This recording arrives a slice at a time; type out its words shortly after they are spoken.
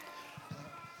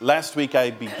Last week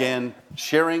I began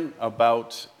sharing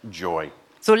about joy.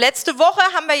 So, letzte Woche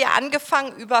haben wir ja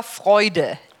angefangen, über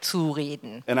Freude zu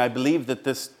reden. And I believe that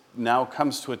this now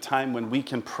comes to a time when we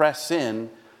can press in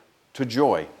to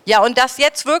joy. Ja, und dass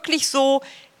jetzt wirklich so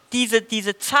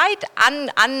diese Zeit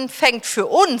anfängt für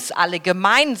uns alle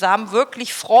gemeinsam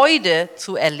wirklich Freude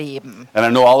zu erleben. And I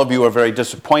know all of you are very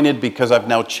disappointed because I've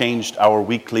now changed our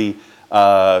weekly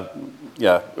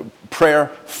prayer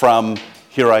from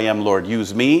 "Here I am, Lord,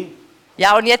 use me."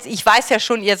 Ja, und jetzt, ich weiß ja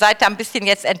schon, ihr seid da ein bisschen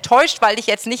jetzt enttäuscht, weil ich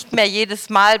jetzt nicht mehr jedes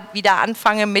Mal wieder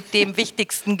anfange mit dem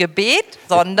wichtigsten Gebet,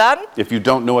 sondern... If you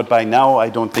don't know it by now, I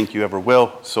don't think you ever will,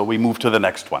 so we move to the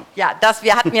next one. Ja,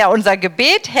 wir hatten ja unser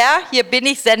Gebet, Herr, hier bin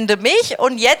ich, sende mich.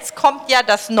 Und jetzt kommt ja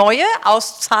das Neue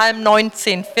aus Psalm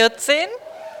 19,14.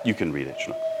 You can read it,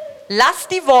 sure. Lass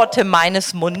die Worte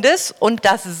meines Mundes und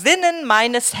das Sinnen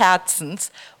meines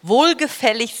Herzens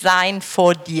wohlgefällig sein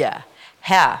vor dir.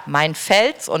 Herr, mein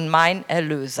Fels und mein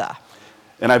Erlöser.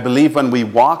 And I believe when we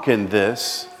walk in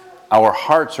this, our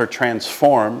hearts are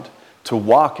transformed to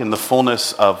walk in the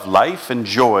fullness of life and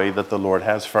joy that the Lord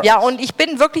has for Ja, us. und ich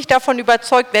bin wirklich davon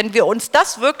überzeugt, wenn wir uns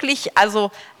das wirklich,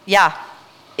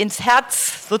 ins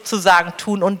Herz sozusagen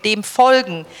tun und dem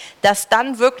folgen, dass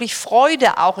dann wirklich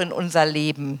Freude auch in unser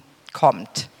Leben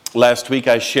kommt. Last week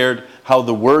I shared how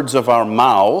the words of our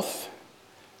mouth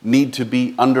need to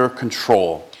be under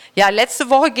control. Ja, letzte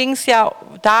Woche ging es ja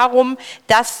darum,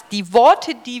 dass die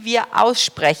Worte, die wir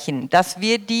aussprechen, dass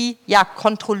wir die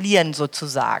kontrollieren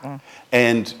sozusagen.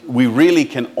 And we really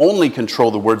can only control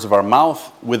the words of our mouth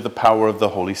with the power of the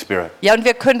Holy Spirit. Ja, und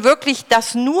wir können wirklich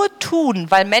das nur tun,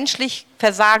 weil menschlich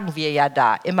versagen wir ja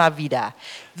da immer wieder.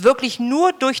 Wirklich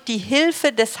nur durch die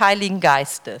Hilfe des Heiligen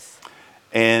Geistes.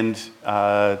 And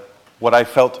what I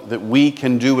felt that we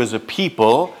can do as a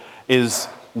people is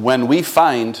when we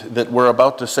find that we're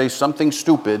about to say something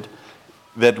stupid,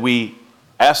 that we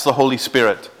ask the Holy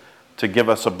Spirit to give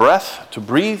us a breath to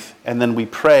breathe, and then we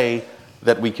pray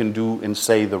that we can do and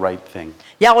say the right thing.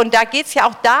 Ja, und da geht es ja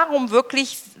auch darum,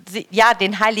 wirklich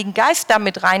den Heiligen Geist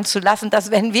damit reinzulassen,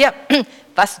 dass wenn wir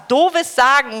was Doofes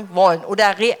sagen wollen,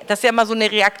 oder das ist ja immer so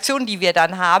eine Reaktion, die wir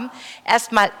dann haben,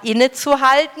 erstmal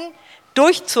innezuhalten,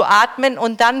 durchzuatmen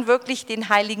und dann wirklich den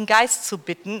Heiligen Geist zu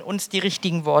bitten, uns die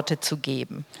richtigen Worte zu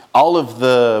geben. All of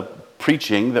the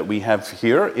preaching that we have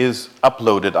here is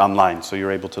uploaded online, so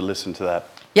you're able to listen to that.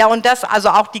 Ja, und also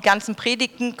auch die ganzen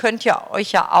Predigten könnt ihr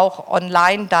euch ja auch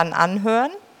online dann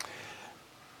anhören.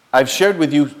 I've shared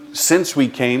with you since we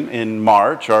came in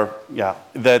March,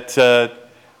 that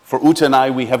for Ute and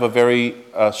I we have a very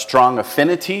strong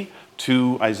affinity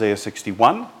to Isaiah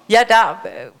 61. Ja,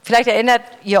 vielleicht erinnert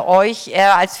ihr euch,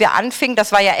 als wir anfingen,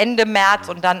 das war ja Ende März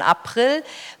und dann April,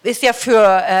 ist ja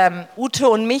für Ute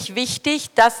und mich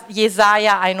wichtig, dass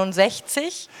Jesaja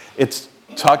 61. It's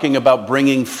talking about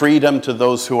bringing freedom to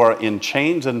those who are in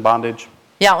chains and bondage.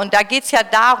 Ja, und da geht es ja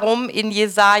darum, in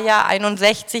Jesaja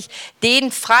 61,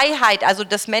 den Freiheit, also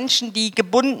dass Menschen, die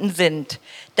gebunden sind,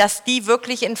 dass die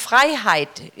wirklich in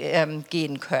Freiheit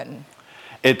gehen können.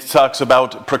 It talks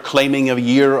about proclaiming a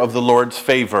year of the Lord's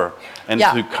favor and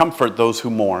Ja. to comfort those who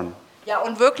mourn. Ja,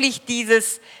 und wirklich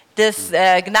das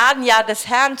Gnadenjahr des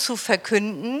Herrn zu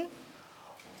verkünden.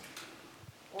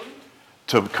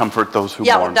 To comfort those who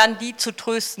Ja, mourn. und dann die zu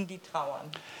trösten, die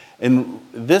trauern. And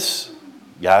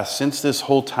since this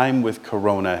whole time with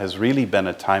Corona has really been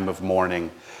a time of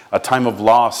mourning, a time of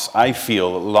loss, I feel,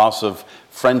 loss of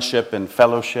friendship and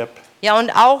fellowship. Ja,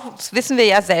 und auch, das wissen wir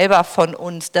ja selber von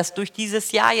uns, dass durch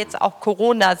dieses Jahr jetzt auch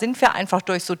Corona sind wir einfach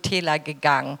durch so Täler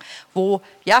gegangen, wo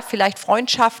ja vielleicht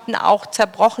Freundschaften auch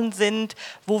zerbrochen sind,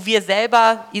 wo wir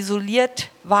selber isoliert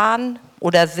waren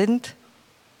oder sind.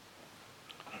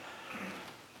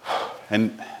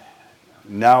 And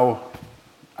now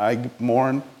I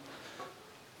mourn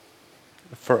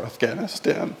for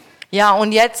Afghanistan. Ja,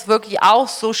 und jetzt wirklich auch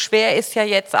so schwer ist ja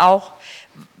jetzt auch,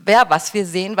 was wir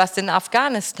sehen, was in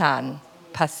Afghanistan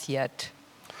passiert.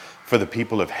 For the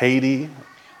people of Haiti.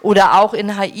 Oder auch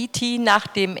in Haiti nach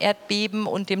dem Erdbeben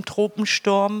und dem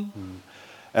Tropensturm.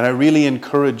 And I really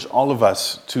encourage all of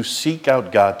us to seek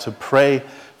out God, to pray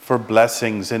for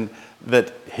blessings and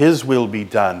that His will be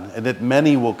done and that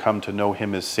many will come to know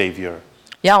Him as Savior.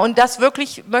 Ja, und das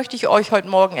wirklich möchte ich euch heute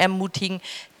Morgen ermutigen,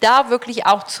 da wirklich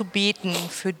auch zu beten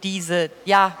für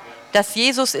dass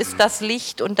Jesus ist das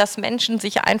Licht und dass Menschen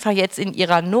sich einfach jetzt in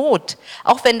ihrer Not,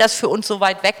 auch wenn das für uns so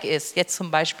weit weg ist, jetzt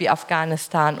zum Beispiel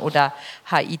Afghanistan oder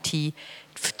Haiti,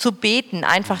 zu beten,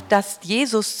 einfach, dass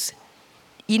Jesus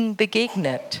ihnen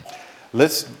begegnet.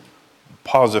 Let's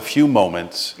pause a few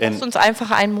moments Lasst and uns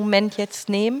einfach einen Moment jetzt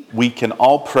nehmen we can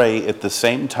all pray at the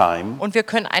same time. und wir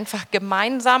können einfach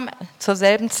gemeinsam zur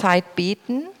selben Zeit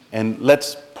beten. And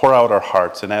let's pour out our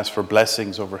hearts and ask for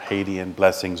blessings over Haiti and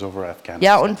blessings over Afghanistan.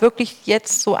 Ja, und wirklich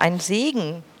jetzt so einen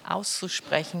Segen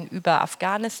auszusprechen über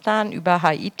Afghanistan, über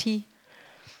Haiti.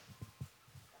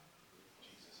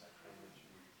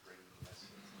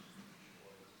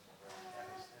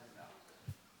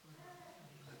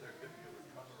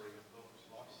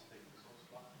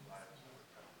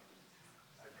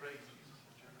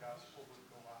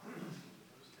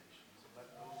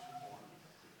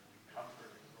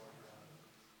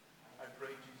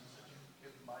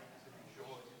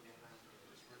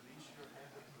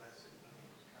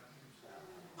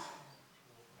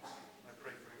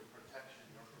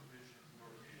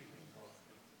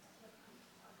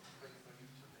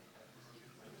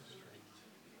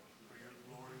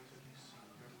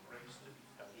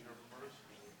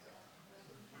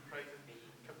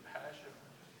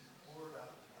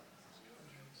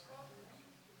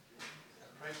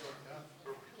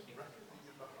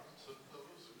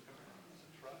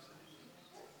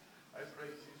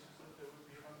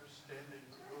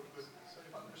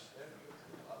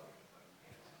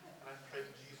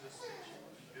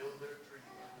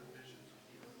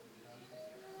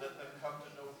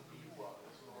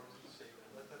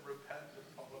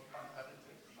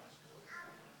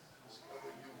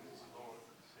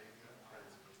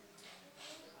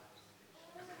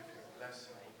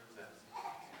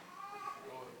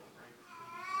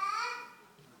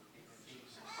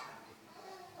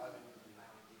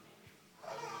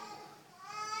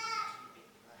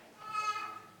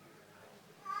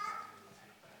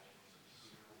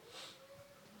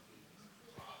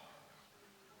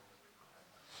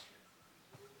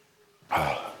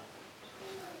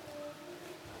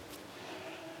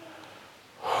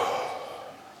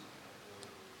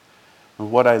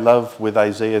 What I love with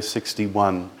Isaiah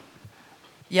 61,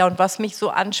 Ja, und was mich so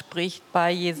anspricht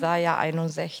bei Jesaja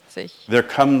 61, there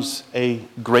comes a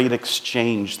great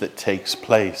exchange that takes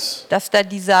place. dass da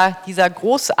dieser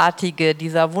großartige,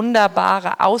 dieser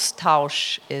wunderbare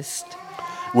Austausch ist.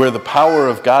 Where the power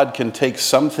of God can take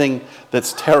something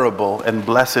that's terrible and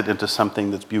bless it into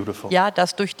something that's beautiful. Ja,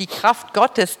 dass durch die Kraft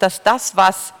Gottes, dass das,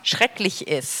 was schrecklich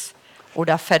ist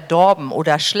oder verdorben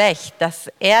oder schlecht, dass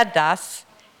er das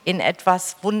in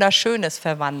etwas Wunderschönes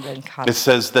verwandeln kann. It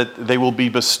says that they will be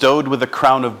bestowed with a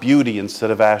crown of beauty instead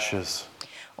of ashes.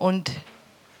 Und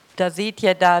da seht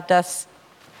ihr da, dass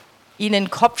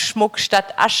ihnen Kopfschmuck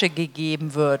statt Asche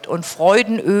gegeben wird und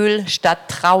Freudenöl statt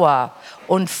Trauer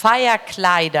und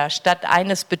Feierkleider statt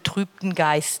eines betrübten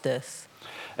Geistes.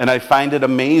 And I find it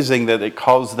amazing that it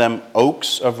calls them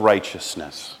oaks of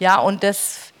righteousness. Ja, und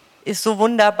das ist so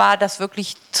wunderbar, das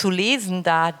wirklich zu lesen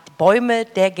da, Bäume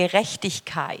der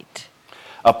Gerechtigkeit.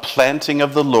 A planting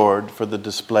of the Lord for the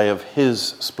display of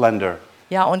his splendor.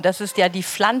 Ja, und das ist ja die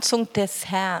Pflanzung des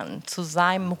Herrn zu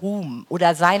seinem Ruhm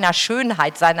oder seiner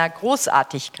Schönheit, seiner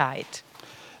Großartigkeit.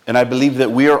 And I believe that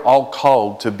we are all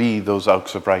called to be those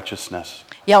oaks of righteousness.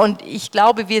 Ja, und ich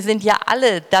glaube, wir sind ja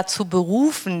alle dazu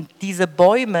berufen, diese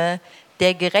Bäume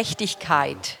der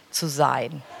Gerechtigkeit zu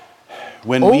sein.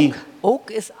 When Oak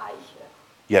ist Eiche.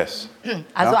 yes.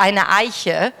 Also Ja. eine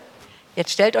Eiche.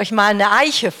 Jetzt stellt euch mal eine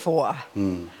Eiche vor.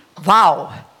 Wow,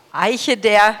 Eiche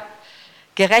der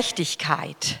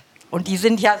Gerechtigkeit. Und die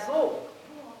sind ja so.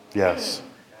 Yes.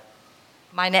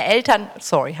 Meine Eltern,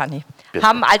 sorry, Hanni, Bitte.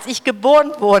 haben, als ich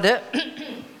geboren wurde,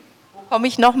 wo komme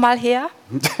ich nochmal her?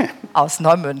 Aus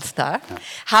Neumünster.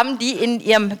 Haben die in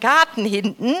ihrem Garten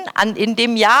hinten in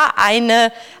dem Jahr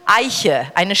eine Eiche,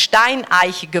 eine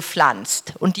Steineiche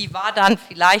gepflanzt. Und die war dann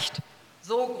vielleicht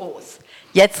so groß.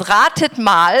 Jetzt ratet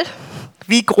mal,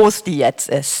 wie groß die jetzt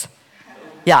ist.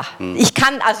 Ja, ich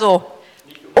kann also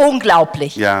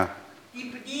unglaublich. Yeah.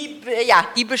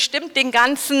 Die bestimmt den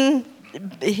ganzen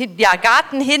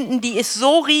Garten hinten, die ist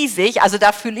so riesig, also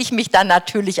da fühle ich mich dann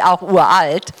natürlich auch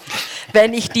uralt,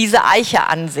 wenn ich diese Eiche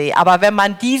ansehe. Aber wenn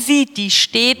man die sieht, die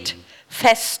steht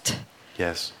fest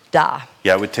Yes. da.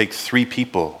 Yeah, it would take 3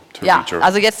 people to Ja, reach her.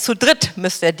 also jetzt zu dritt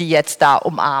müsst ihr die jetzt da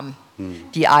umarmen,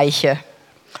 die Eiche.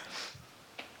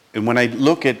 And when I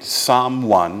look at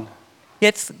Psalm 1,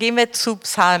 Jetzt gehen wir zu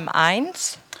Psalm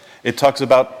 1. it talks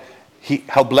about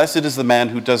how blessed is the man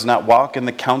who does not walk in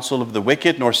the counsel of the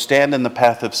wicked, nor stand in the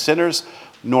path of sinners,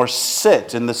 nor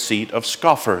sit in the seat of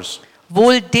scoffers.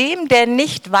 Wohl dem, der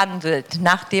nicht wandelt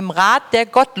nach dem Rat der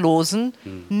Gottlosen,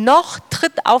 noch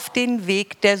tritt auf den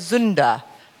Weg der Sünder,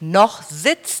 noch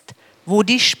sitzt, wo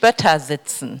die Spötter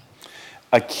sitzen.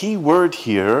 A key word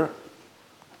here,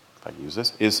 if I can use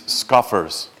this, is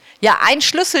scoffers. Ja, ein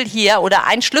Schlüssel hier oder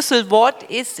ein Schlüsselwort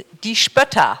ist die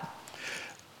Spötter.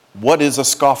 What is a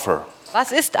scoffer?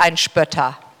 Was ist ein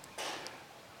Spötter?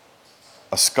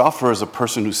 A scoffer is a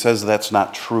person who says that's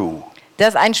not true.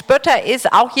 Dass ein Spötter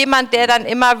ist auch jemand, der dann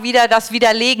immer wieder das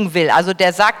widerlegen will. Also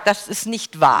der sagt, das ist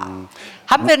nicht wahr.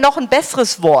 Haben wir noch ein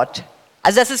besseres Wort?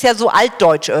 Also das ist ja so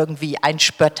altdeutsch irgendwie, ein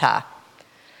Spötter.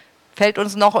 Fällt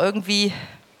uns noch irgendwie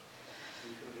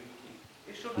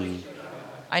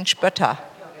ein Spötter?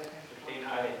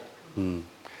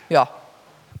 Ja.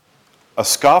 A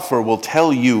scoffer will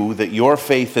tell you that your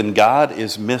faith in God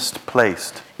is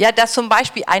misplaced. Ja, dass zum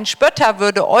Beispiel ein Spötter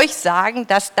würde euch sagen,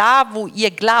 dass da, wo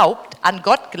ihr glaubt, an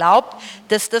Gott glaubt,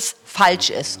 dass das falsch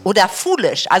ist oder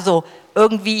foolish. Also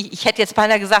irgendwie, ich hätte jetzt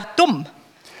beinahe gesagt, dumm.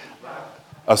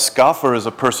 A scoffer is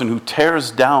a person who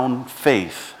tears down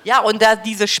faith. Ja, und da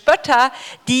diese Spötter,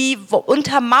 die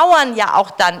untermauern ja auch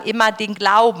dann immer den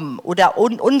Glauben oder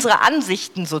unsere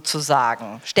Ansichten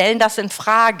sozusagen, stellen das in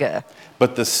Frage.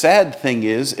 But the sad thing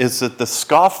is that the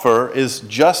scoffer is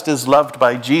just as loved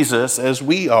by Jesus as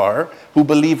we are who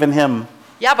believe in him.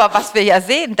 Ja, aber was wir ja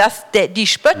sehen, dass die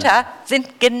Spötter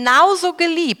sind genauso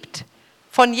geliebt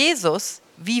von Jesus,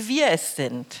 wie wir es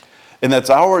sind. And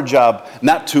that's our job,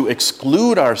 not to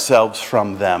exclude ourselves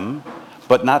from them,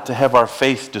 but not to have our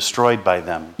faith destroyed by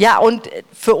them. Ja, und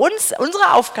für uns,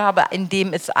 unsere Aufgabe in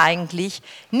dem ist eigentlich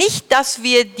nicht, dass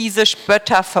wir diese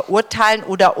Spötter verurteilen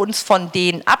oder uns von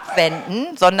denen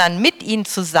abwenden, sondern mit ihnen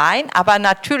zu sein, aber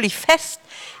natürlich fest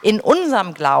in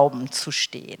unserem Glauben zu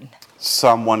stehen.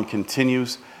 Psalm 1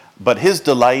 continues, but his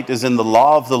delight is in the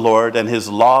law of the Lord, and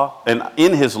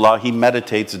in his law he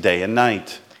meditates day and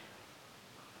night.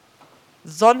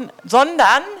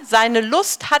 Sondern seine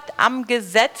Lust hat am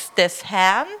Gesetz des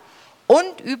Herrn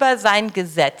und über sein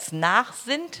Gesetz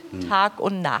nachsinnt Tag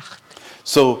und Nacht.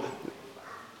 So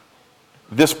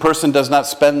this person does not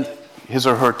spend his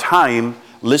or her time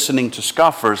listening to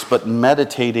scoffers, but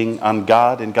meditating on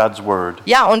God and God's word.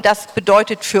 Ja, und das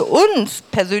bedeutet für uns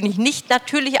persönlich nicht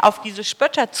natürlich auf diese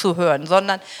Spötter zu hören,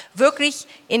 sondern wirklich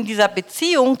in dieser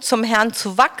Beziehung zum Herrn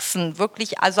zu wachsen,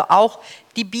 wirklich also auch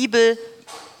die Bibel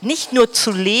nicht nur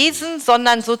zu lesen,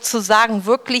 sondern sozusagen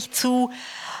wirklich zu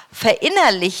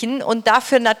verinnerlichen, und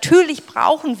dafür natürlich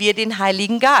brauchen wir den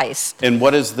Heiligen Geist. And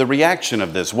what is the reaction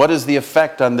of this? What is the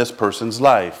effect on this person's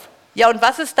life? Ja, und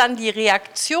was ist dann die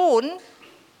Reaktion?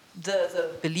 The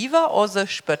believer or the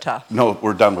Spötter? No,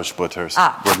 we're done with sputters.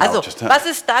 We're now Also, just- was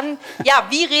ist dann, ja,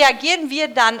 wie reagieren wir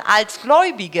dann als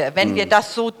Gläubige, wenn wir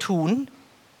das so tun?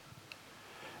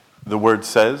 The word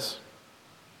says,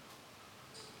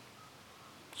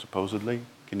 supposedly,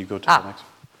 can you go to the next?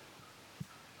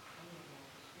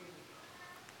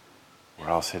 We're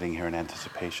all sitting here in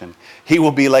anticipation. He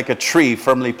will be like a tree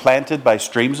firmly planted by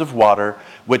streams of water,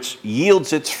 which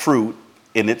yields its fruit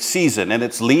in its season, and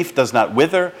its leaf does not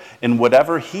wither. In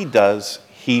whatever he does,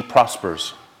 he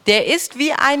prospers. Der ist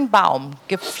wie ein Baum,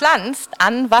 gepflanzt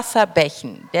an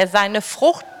Wasserbächen, der seine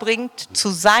Frucht bringt zu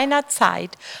seiner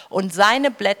Zeit und seine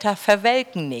Blätter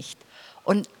verwelken nicht.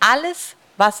 Und alles,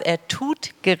 was er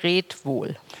tut, gerät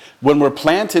wohl. When we're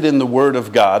planted in the Word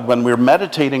of God, when we're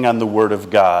meditating on the Word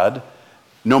of God,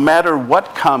 no matter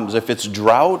what comes, if it's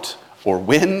drought or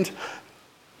wind,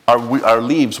 our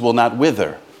leaves will not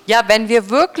wither. Ja, wenn wir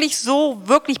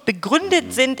wirklich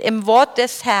begründet sind im Wort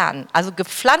des Herrn, also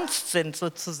gepflanzt sind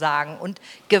sozusagen und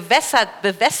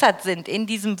bewässert sind in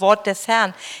diesem Wort des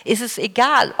Herrn, ist es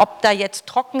egal, ob da jetzt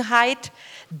Trockenheit,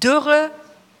 Dürre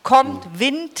kommt,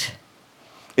 Wind.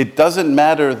 It doesn't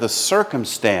matter the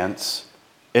circumstance,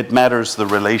 it matters the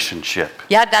relationship.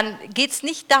 Ja, dann geht es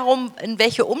nicht darum, in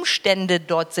welche Umstände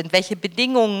dort sind, welche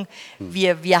Bedingungen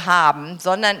wir haben,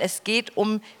 sondern es geht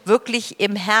um wirklich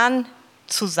im Herrn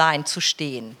zu sein, zu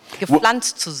stehen,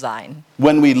 gepflanzt zu sein.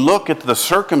 When we look at the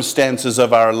circumstances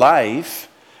of our life,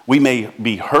 we may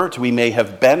be hurt, we may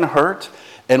have been hurt,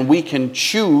 and we can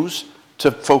choose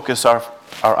to focus our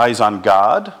eyes on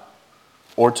God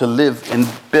or to live in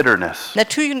bitterness.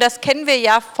 Natürlich, und das kennen wir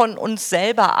ja von uns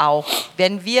selber auch,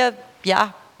 wenn wir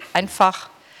ja einfach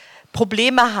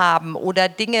Probleme haben oder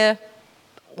Dinge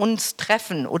uns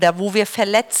treffen oder wo wir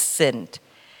verletzt sind,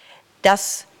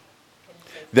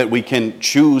 That we can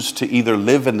choose to either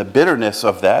live in the bitterness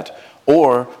of that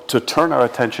or to turn our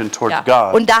attention towards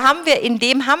God. Und in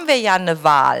dem haben wir ja eine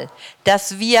Wahl,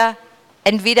 dass wir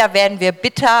entweder werden wir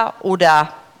bitter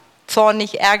oder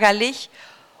zornig, ärgerlich,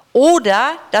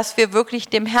 oder dass wir wirklich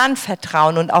dem Herrn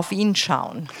vertrauen und auf ihn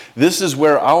schauen. This is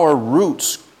where our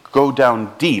roots go down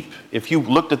deep. If you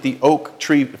looked at the oak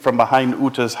tree from behind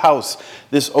Uta's house,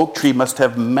 this oak tree must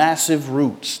have massive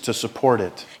roots to support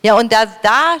it. Ja, und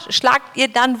da schlagt ihr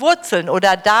dann Wurzeln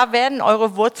oder da werden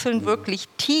eure Wurzeln wirklich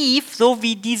tief, so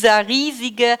wie dieser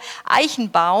riesige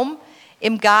Eichenbaum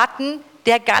im Garten,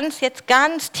 der jetzt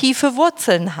ganz tiefe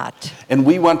Wurzeln hat. And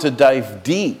we want to dive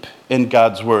deep in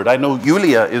God's word. I know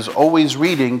Julia is always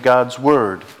reading God's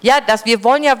word. Ja, wir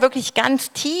wollen ja wirklich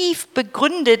ganz tief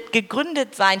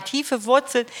gegründet sein, tiefe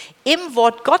Wurzeln im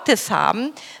Wort Gottes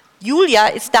haben. Julia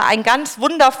ist da ein ganz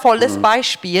wundervolles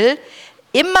Beispiel.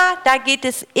 Da geht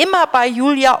es immer bei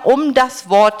Julia um das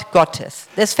Wort Gottes.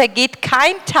 Es vergeht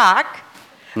kein Tag,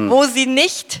 wo sie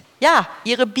nicht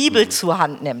ihre Bibel zur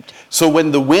Hand nimmt. So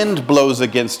when the wind blows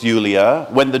against Julia,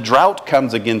 when the drought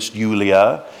comes against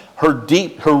Julia, her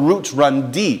roots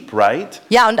run deep, right?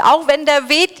 Ja, und auch wenn der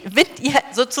Wind ihr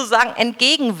sozusagen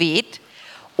entgegenweht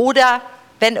oder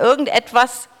wenn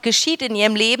irgendetwas geschieht in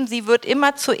ihrem Leben, sie wird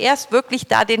immer zuerst wirklich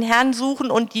da den Herrn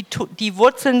suchen und die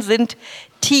Wurzeln sind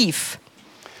tief.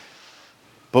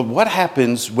 But what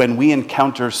happens when we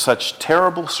encounter such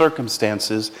terrible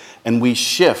circumstances and we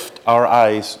shift our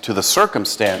eyes to the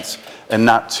circumstance and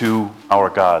not to our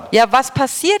God? Ja, was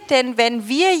passiert denn, wenn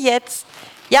wir jetzt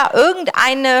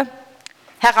irgendeine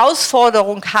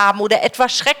Herausforderung haben oder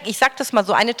etwas Schreckliches, ich sage das mal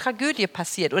so, eine Tragödie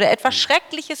passiert oder etwas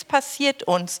Schreckliches passiert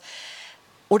uns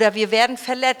oder wir werden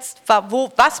verletzt.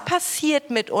 Was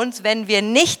passiert mit uns, wenn wir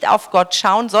nicht auf Gott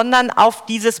schauen, sondern auf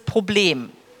dieses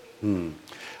Problem?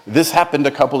 This happened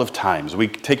a couple of times.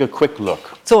 We take a quick look.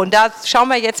 So, und da schauen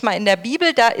wir jetzt mal in der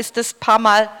Bibel, da ist es ein paar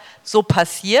Mal so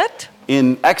passiert.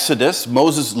 In Exodus,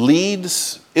 Moses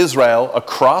leads Israel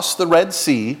across the Red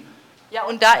Sea. Ja,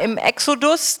 und da im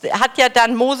Exodus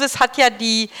Moses hat ja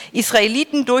die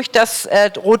Israeliten durch das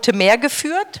Rote Meer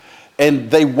geführt. And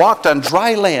they walked on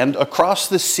dry land across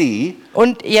the sea.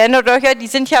 Und ihr erinnert euch ja, die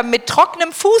sind ja mit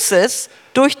trockenem Fußes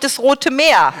durch das Rote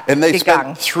Meer And they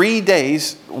gegangen. spent 3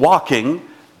 days walking,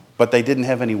 but they didn't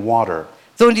have any water.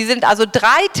 So, und die sind also 3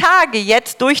 Tage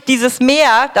jetzt durch dieses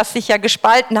Meer, das sich ja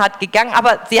gespalten hat, gegangen,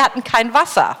 aber sie hatten kein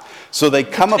Wasser. So they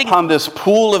come upon this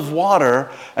pool of water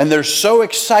and they're so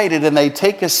excited and they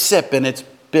take a sip and it's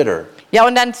bitter. Ja,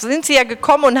 und dann sind sie ja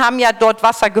gekommen und haben ja dort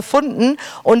Wasser gefunden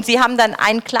und sie haben dann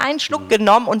einen kleinen Schluck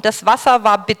genommen und das Wasser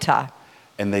war bitter.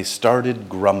 And they started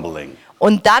grumbling.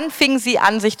 Und dann fingen sie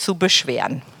an, sich zu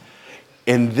beschweren.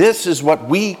 And this is what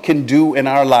we can do in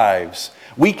our lives.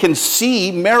 We can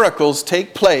see miracles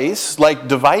take place, like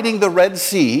dividing the Red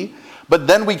Sea, but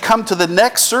then we come to the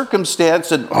next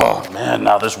circumstance and, oh man,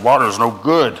 now this water is no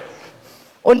good.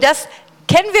 Und das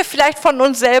kennen wir vielleicht von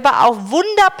uns selber auch.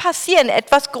 Wunder passieren,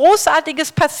 etwas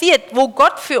Großartiges passiert, wo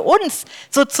Gott für uns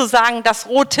sozusagen das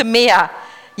Rote Meer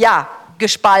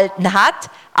gespalten hat.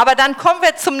 Aber dann kommen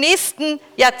wir zur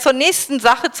nächsten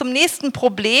Sache, zum nächsten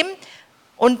Problem.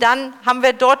 Und dann haben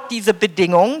wir dort diese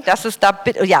Bedingung, dass es da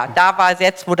war es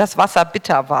jetzt, wo das Wasser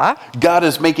bitter war. God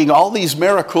is making all these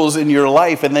miracles in your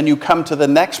life and then you come to the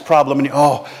next problem and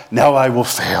now I will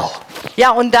fail.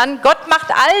 Ja, und dann Gott macht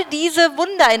all diese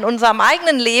Wunder in unserem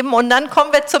eigenen Leben und dann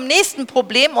kommen wir zum nächsten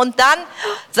Problem und dann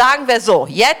sagen wir so,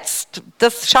 jetzt,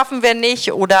 das schaffen wir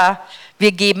nicht oder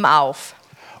wir geben auf.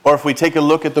 Or if we take a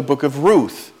look at the book of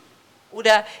Ruth.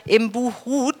 Oder im Buch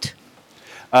Ruth.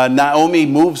 Naomi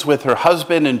moves with her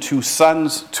husband and 2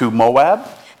 sons to Moab.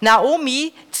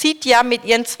 Naomi zieht ja mit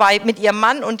ihrem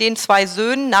Mann und den 2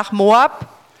 Söhnen nach Moab.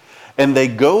 And they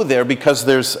go there because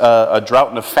there's a drought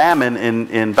and a famine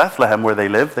in Bethlehem where they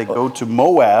live. They go to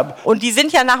Moab. Und die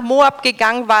sind ja nach Moab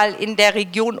gegangen, weil in der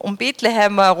Region um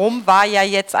Bethlehem herum war ja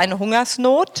jetzt eine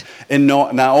Hungersnot. And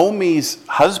Naomi's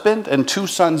husband and 2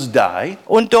 sons die.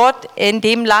 Und dort in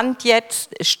dem Land jetzt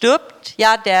stirbt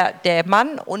ja der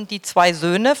Mann und die 2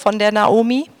 Söhne von der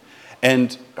Naomi.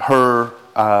 And her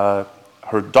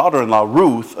daughter-in-law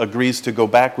Ruth agrees to go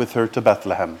back with her to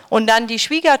Bethlehem. Und dann die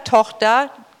Schwiegertochter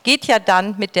geht ja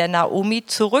dann mit der Naomi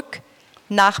zurück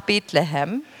nach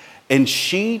Bethlehem. And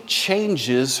she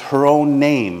changes her own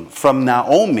name from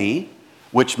Naomi,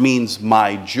 which means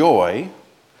my joy,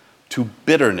 to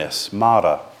bitterness,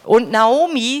 Mara. Und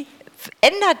Naomi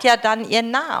ändert ja dann ihren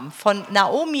Namen. Von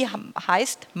Naomi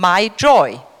heißt my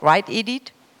joy, right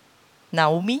Edith?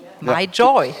 Naomi, my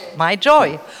joy, my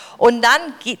joy. Und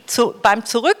dann beim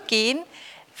Zurückgehen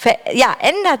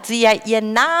ändert sie ja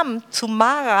ihren Namen zu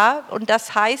Mara und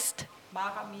das heißt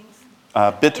Mara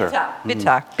means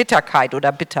Bitter. Bitterkeit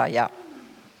oder bitter, ja.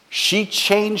 She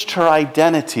changed her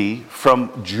identity from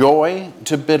joy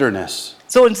to bitterness.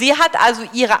 So, und sie hat also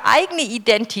ihre eigene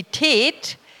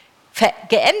Identität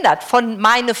geändert von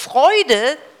meine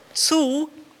Freude zu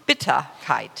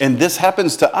Bitterkeit. And this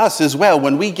happens to us as well.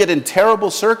 When we get in terrible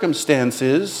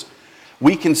circumstances,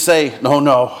 we can say,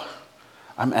 no,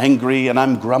 I'm angry and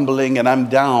I'm grumbling and I'm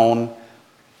down.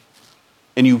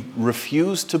 And you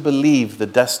refuse to believe the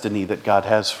destiny that God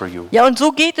has for you. Ja, und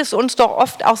so geht es uns doch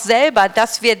oft auch selber,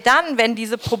 dass wir dann, wenn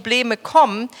diese Probleme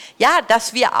kommen, ja,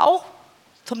 dass wir auch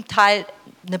zum Teil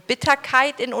eine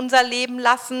Bitterkeit in unser Leben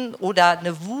lassen oder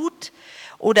eine Wut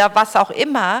oder was auch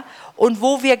immer und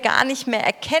wo wir gar nicht mehr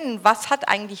erkennen, was hat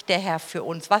eigentlich der Herr für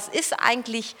uns? Was ist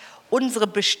eigentlich unsere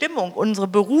Bestimmung, unsere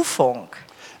Berufung?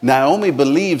 Naomi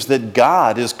believes that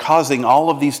God is causing all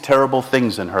of these terrible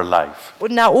things in her life.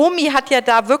 Und Naomi hat ja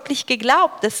da wirklich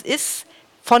geglaubt, das ist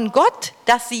von Gott,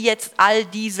 dass sie jetzt all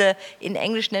diese, in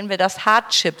Englisch nennen wir das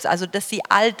Hardships, also dass sie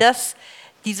all das,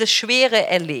 diese Schwere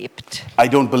erlebt. I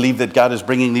don't believe that God is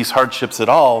bringing these hardships at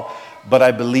all, but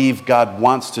I believe God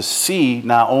wants to see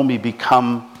Naomi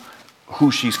become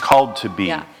who she's called to be.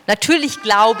 Ja, natürlich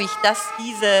glaube ich, dass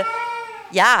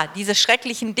diese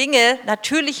schrecklichen Dinge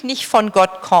natürlich nicht von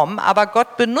Gott kommen, aber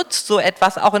Gott benutzt so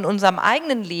etwas auch in unserem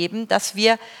eigenen Leben, dass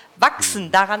wir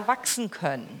daran wachsen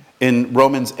können. In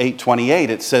Romans 8:28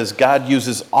 it says God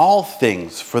uses all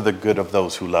things for the good of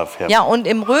those who love him. Ja, und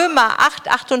im Römer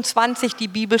 8:28, die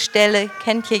Bibelstelle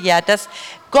kennt ihr ja, dass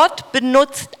Gott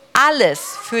benutzt alles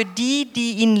für die,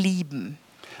 die ihn lieben.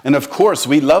 And of course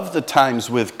we love the times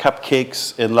with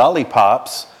cupcakes and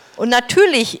lollipops. Und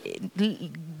natürlich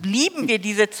lieben wir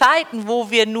diese Zeiten,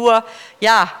 wo wir nur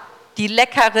die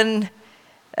leckeren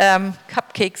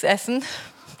Cupcakes essen.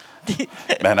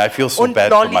 Man, I feel so Und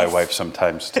bad for my Lollis. wife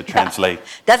sometimes to translate.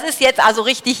 Das ist jetzt also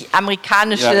richtig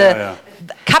amerikanische Ja.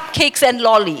 Cupcakes and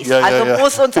Lollis, Ja, also ja. wo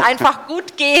es uns einfach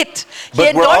gut geht. But Hier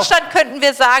in we're all- Deutschland könnten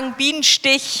wir sagen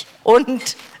Bienenstich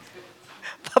und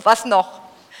was noch?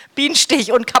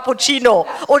 Bienenstich und Cappuccino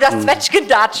oder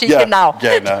Zwetschgendatschi, genau.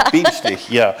 Beanstich,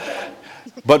 yeah.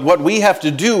 But what we have to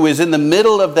do is in the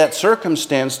middle of that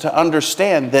circumstance to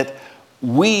understand that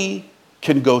we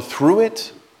can go through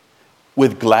it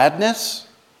with gladness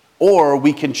or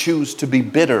we can choose to be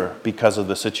bitter because of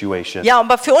the situation. Ja,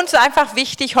 aber für uns ist einfach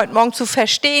wichtig, heute Morgen zu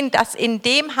verstehen, dass in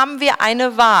dem haben wir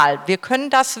eine Wahl. Wir können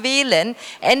das wählen,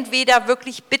 entweder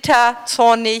wirklich bitter,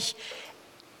 zornig,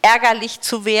 ärgerlich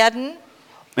zu werden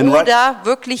oder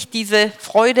wirklich diese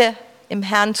Freude im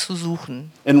Herrn zu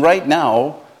suchen. And right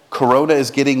now, Corona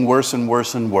is getting worse and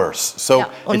worse and worse. So Ja,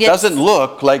 und it jetzt- doesn't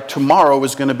look like tomorrow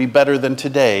is going to be better than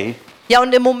today. Ja,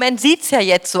 und im Moment sieht es ja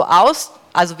jetzt so aus,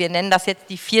 also wir nennen das jetzt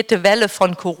die 4. Welle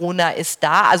von Corona ist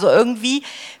da, also irgendwie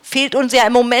fehlt uns ja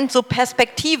im Moment so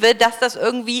Perspektive, dass das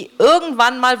irgendwie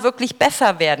irgendwann mal wirklich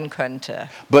besser werden könnte.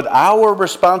 But our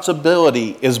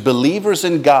responsibility as believers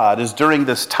in God is during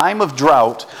this time of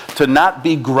drought to not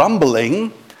be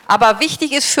grumbling, Aber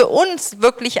wichtig ist für uns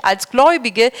wirklich als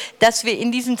Gläubige, dass wir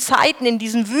in diesen Zeiten, in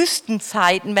diesen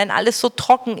Wüstenzeiten, wenn alles so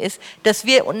trocken ist, dass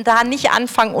wir da nicht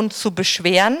anfangen, uns zu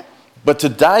beschweren, but to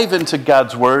dive into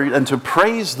God's word and to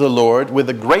praise the Lord with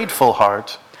a grateful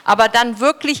heart. aber dann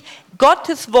wirklich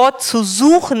Gottes Wort zu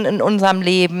suchen in unserem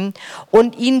Leben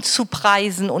und ihn zu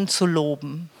preisen und zu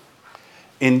loben.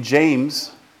 In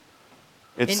James,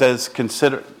 it In- says,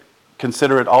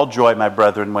 Consider it all joy, my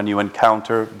brethren, when you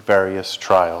encounter various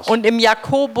trials. Und im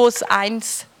Jakobus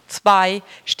 1,2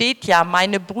 steht ja,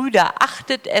 meine Brüder,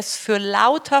 achtet es für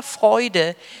lauter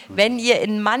Freude, wenn ihr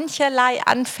in mancherlei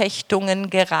Anfechtungen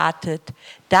geratet,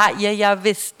 da ihr ja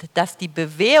wisst, dass die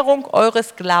Bewährung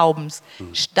eures Glaubens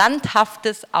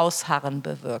standhaftes Ausharren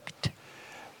bewirkt.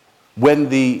 When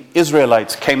the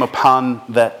Israelites came upon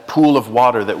that pool of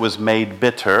water that was made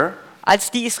bitter,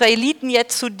 Als die Israeliten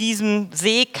jetzt zu diesem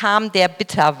See kamen, der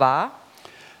bitter war,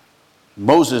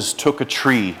 Moses took a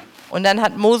tree. und dann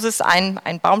hat Moses einen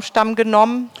Baumstamm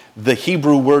genommen. The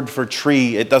Hebrew word for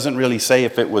tree, it doesn't really say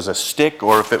if it was a stick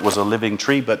or if it was a living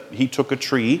tree, but he took a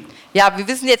tree. Ja, wir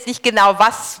wissen jetzt nicht genau,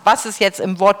 was es jetzt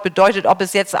im Wort bedeutet, ob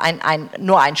es jetzt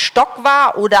nur ein Stock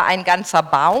war oder ein ganzer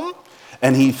Baum.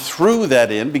 And he threw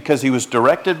that in because he was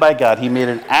directed by God. He made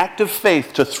an act of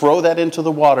faith to throw that into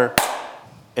the water,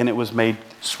 and it was made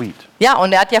sweet. Ja,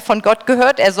 und er hat ja von Gott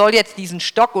gehört, er soll jetzt diesen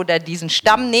Stock oder diesen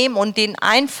Stamm nehmen und den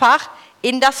einfach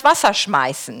in das Wasser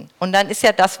schmeißen. Und dann ist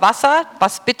ja das Wasser,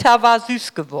 was bitter war,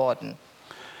 süß geworden.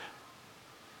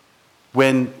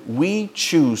 When we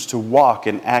choose to walk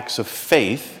in acts of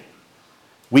faith,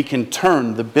 we can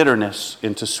turn the bitterness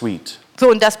into sweet. So,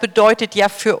 und das bedeutet ja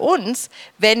für uns,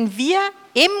 wenn wir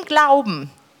im Glauben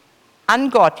an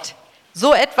Gott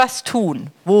so etwas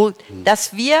tun,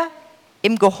 dass wir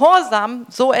im Gehorsam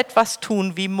so etwas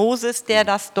tun, wie Moses, der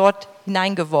das dort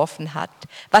hineingeworfen hat,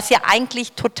 was ja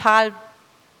eigentlich total,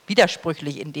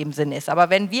 widersprüchlich in dem Sinne ist. Aber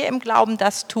wenn wir im Glauben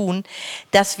das tun,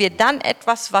 dass wir dann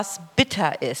etwas, was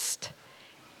bitter ist,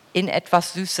 in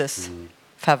etwas Süßes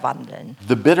verwandeln.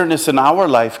 The bitterness in our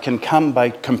life can come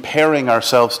by comparing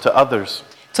ourselves to others.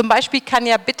 Zum Beispiel kann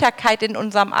ja Bitterkeit in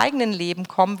unserem eigenen Leben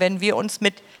kommen, wenn wir uns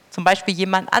mit zum Beispiel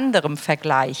jemand anderem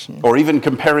vergleichen. Or even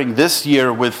comparing this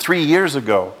year with 3 years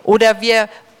ago. Oder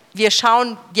wir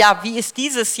schauen, ja, wie ist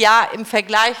dieses Jahr im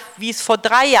Vergleich, wie es vor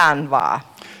 3 Jahren war.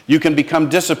 You can become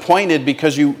disappointed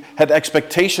because you had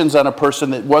expectations on a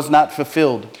person that was not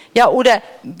fulfilled. Ja, oder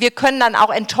wir können dann auch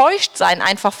enttäuscht sein,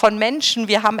 einfach von Menschen.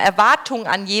 Wir haben Erwartungen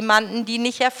an jemanden, die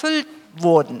nicht erfüllt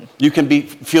wurden. You can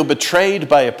feel betrayed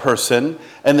by a person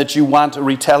and that you want a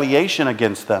retaliation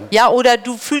against them. Ja, oder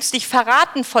du fühlst dich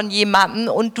verraten von jemandem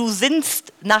und du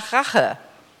sinnst nach Rache.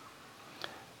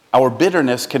 Our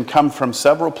bitterness can come from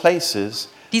several places,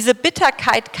 Diese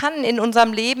Bitterkeit kann in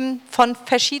unserem Leben von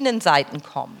verschiedenen Seiten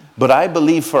kommen. but I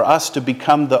believe for us to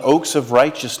become the oaks of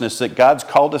righteousness that God's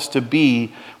called us to be,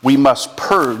 we must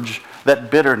purge that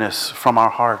bitterness from our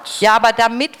hearts. Ja, aber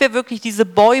damit wir wirklich diese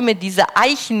Bäume, diese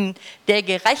Eichen der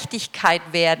Gerechtigkeit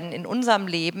werden in unserem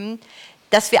Leben,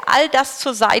 dass wir all das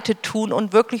zur Seite tun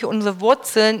und wirklich unsere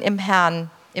Wurzeln im Herrn,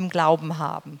 im Glauben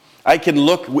haben. I can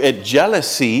look at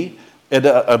jealousy at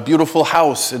a beautiful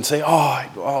house and say,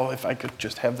 oh, if I could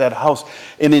just have that house.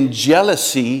 And in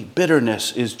jealousy,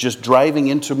 bitterness is just driving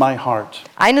into my heart.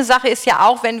 Eine Sache ist ja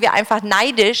auch, wenn wir einfach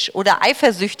neidisch oder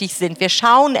eifersüchtig sind. Wir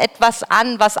schauen etwas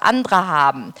an, was andere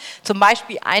haben. Zum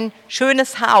Beispiel ein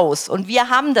schönes Haus und wir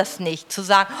haben das nicht. Zu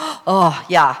sagen, oh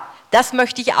ja, das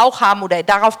möchte ich auch haben oder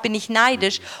darauf bin ich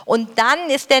neidisch. Und dann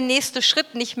ist der nächste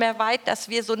Schritt nicht mehr weit, dass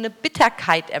wir so eine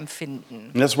Bitterkeit empfinden.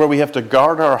 And that's where we have to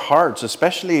guard our hearts,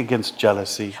 especially against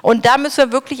jealousy. Und da müssen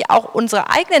wir wirklich auch unsere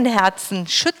eigenen Herzen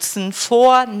schützen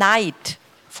vor Neid,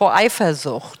 vor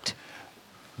Eifersucht.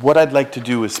 What I'd like to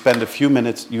do is spend a few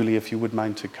minutes, Yuli, if you would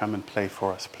mind to come and play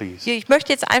for us, please. Ich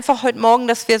möchte jetzt einfach heute Morgen,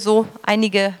 dass wir so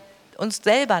einige uns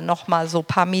selber noch mal so ein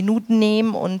paar Minuten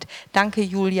nehmen und danke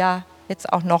Julia,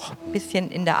 jetzt auch noch ein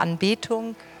bisschen in der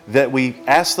Anbetung, That we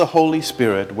ask the Holy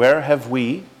Spirit, where have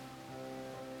we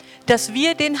dass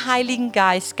wir den Heiligen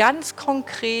Geist ganz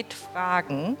konkret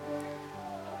fragen,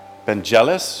 been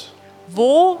jealous,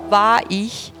 wo war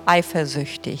ich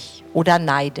eifersüchtig oder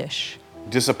neidisch?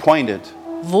 disappointed,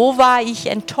 Wo war ich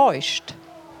enttäuscht?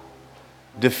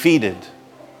 defeated,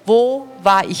 Wo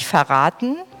war ich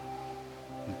verraten?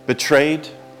 betrayed,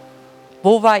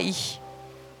 Wo war ich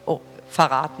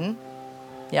verraten?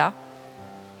 Ja.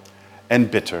 and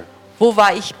bitter? Wo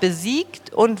war ich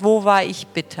besiegt und wo war ich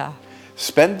bitter?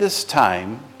 Spend this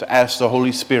time to ask the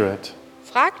Holy Spirit,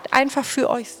 Fragt einfach für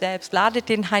euch selbst, ladet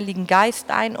den Heiligen Geist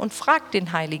ein und fragt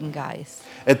den Heiligen Geist.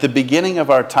 at the beginning of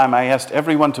our time, I asked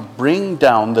everyone to bring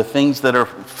down the things that are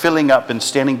filling up and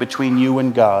standing between you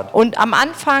and God. Und am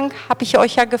Anfang habe ich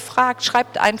euch ja gefragt,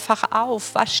 schreibt einfach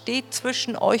auf, was steht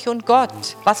zwischen euch und Gott?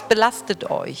 Was belastet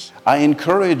euch? I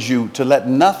encourage you to let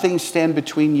nothing stand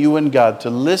between you and God, to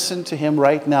listen to Him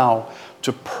right now,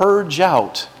 to purge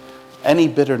out any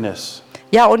bitterness.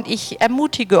 Ja, und ich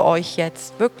ermutige euch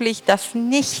jetzt wirklich, dass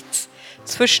nichts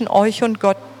zwischen euch und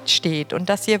Gott steht und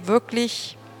dass ihr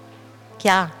wirklich,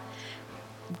 ja,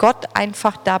 Gott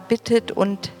einfach da bittet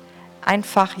und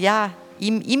einfach, ja,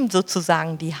 ihm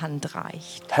sozusagen die Hand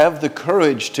reicht. Have the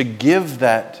courage to give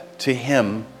that to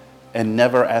Him and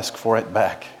never ask for it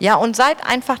back. Ja, und seid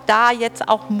einfach da jetzt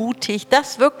auch mutig,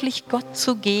 das wirklich Gott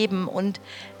zu geben und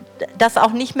das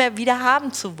auch nicht mehr wieder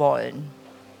haben zu wollen.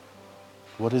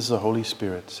 What is the Holy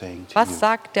Spirit saying to Was you?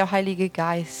 sagt der Heilige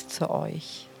Geist zu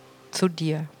euch, zu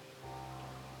dir?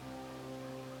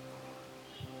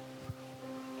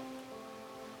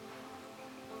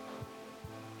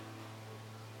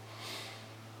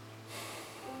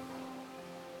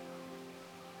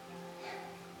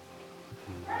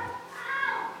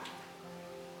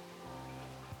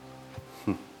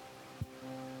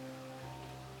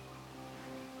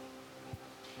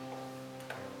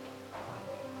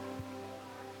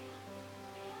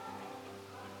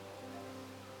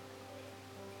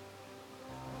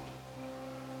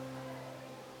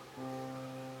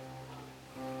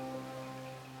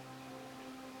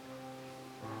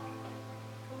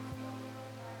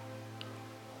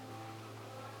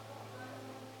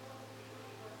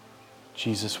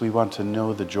 Jesus, we want to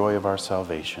know the joy of our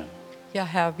salvation. Ja,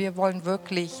 Herr, wir wollen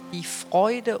wirklich die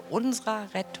Freude unserer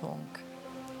Rettung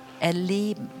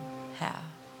erleben, Herr.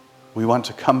 We want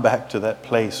to come back to that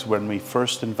place when we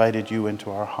first invited you into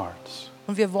our hearts.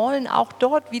 Und wir wollen auch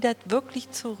dort wieder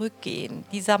wirklich zurückgehen.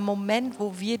 Dieser Moment,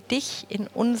 wo wir dich in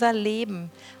unser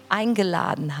Leben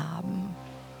eingeladen haben.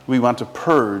 We want to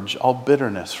purge all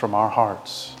bitterness from our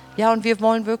hearts. Ja, und wir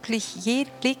wollen wirklich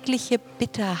jegliche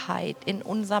Bitterheit in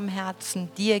unserem Herzen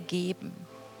dir geben.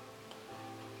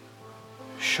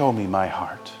 Show me my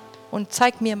heart. Und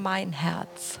zeig mir mein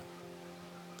Herz.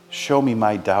 Show me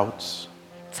my doubts.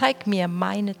 Zeig mir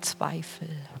meine Zweifel.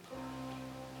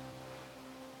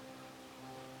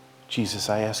 Jesus,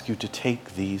 I ask you to take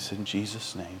these in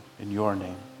Jesus' name, in your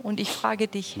name. Und ich frage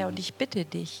dich, Herr, und ich bitte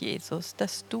dich, Jesus,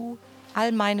 dass du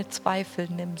all meine Zweifel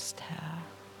nimmst, Herr.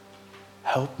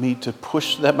 Help me to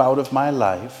push them out of my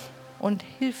life Und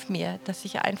hilf mir, dass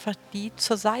ich einfach die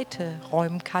zur Seite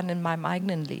räumen kann in meinem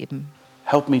eigenen Leben.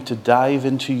 Help me to dive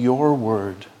into your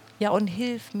word. Ja, und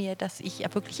hilf mir, dass ich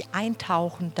ja wirklich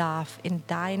eintauchen darf in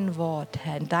dein Wort,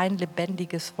 Herr, in dein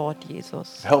lebendiges Wort,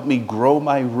 Jesus. Help me grow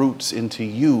my roots into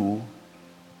you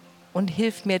Und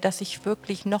hilf mir, dass ich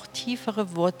wirklich noch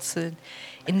tiefere Wurzeln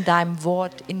in deinem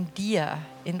Wort, in dir,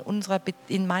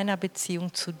 in meiner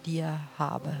Beziehung zu dir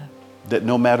habe. that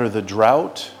no matter the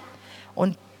drought,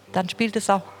 Und dann spielt es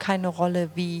auch keine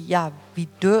Rolle, wie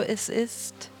dürr es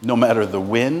ist no matter the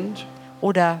wind,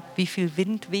 oder wie viel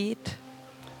Wind weht.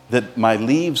 that my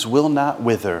leaves will not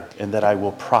wither and that I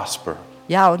will prosper.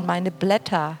 Ja, und meine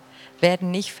Blätter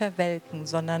werden nicht verwelken,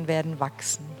 sondern werden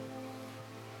wachsen.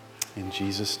 In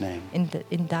Jesus' name.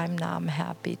 In deinem Namen,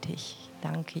 Herr, bete ich.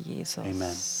 Danke, Jesus.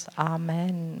 Amen.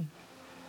 Amen.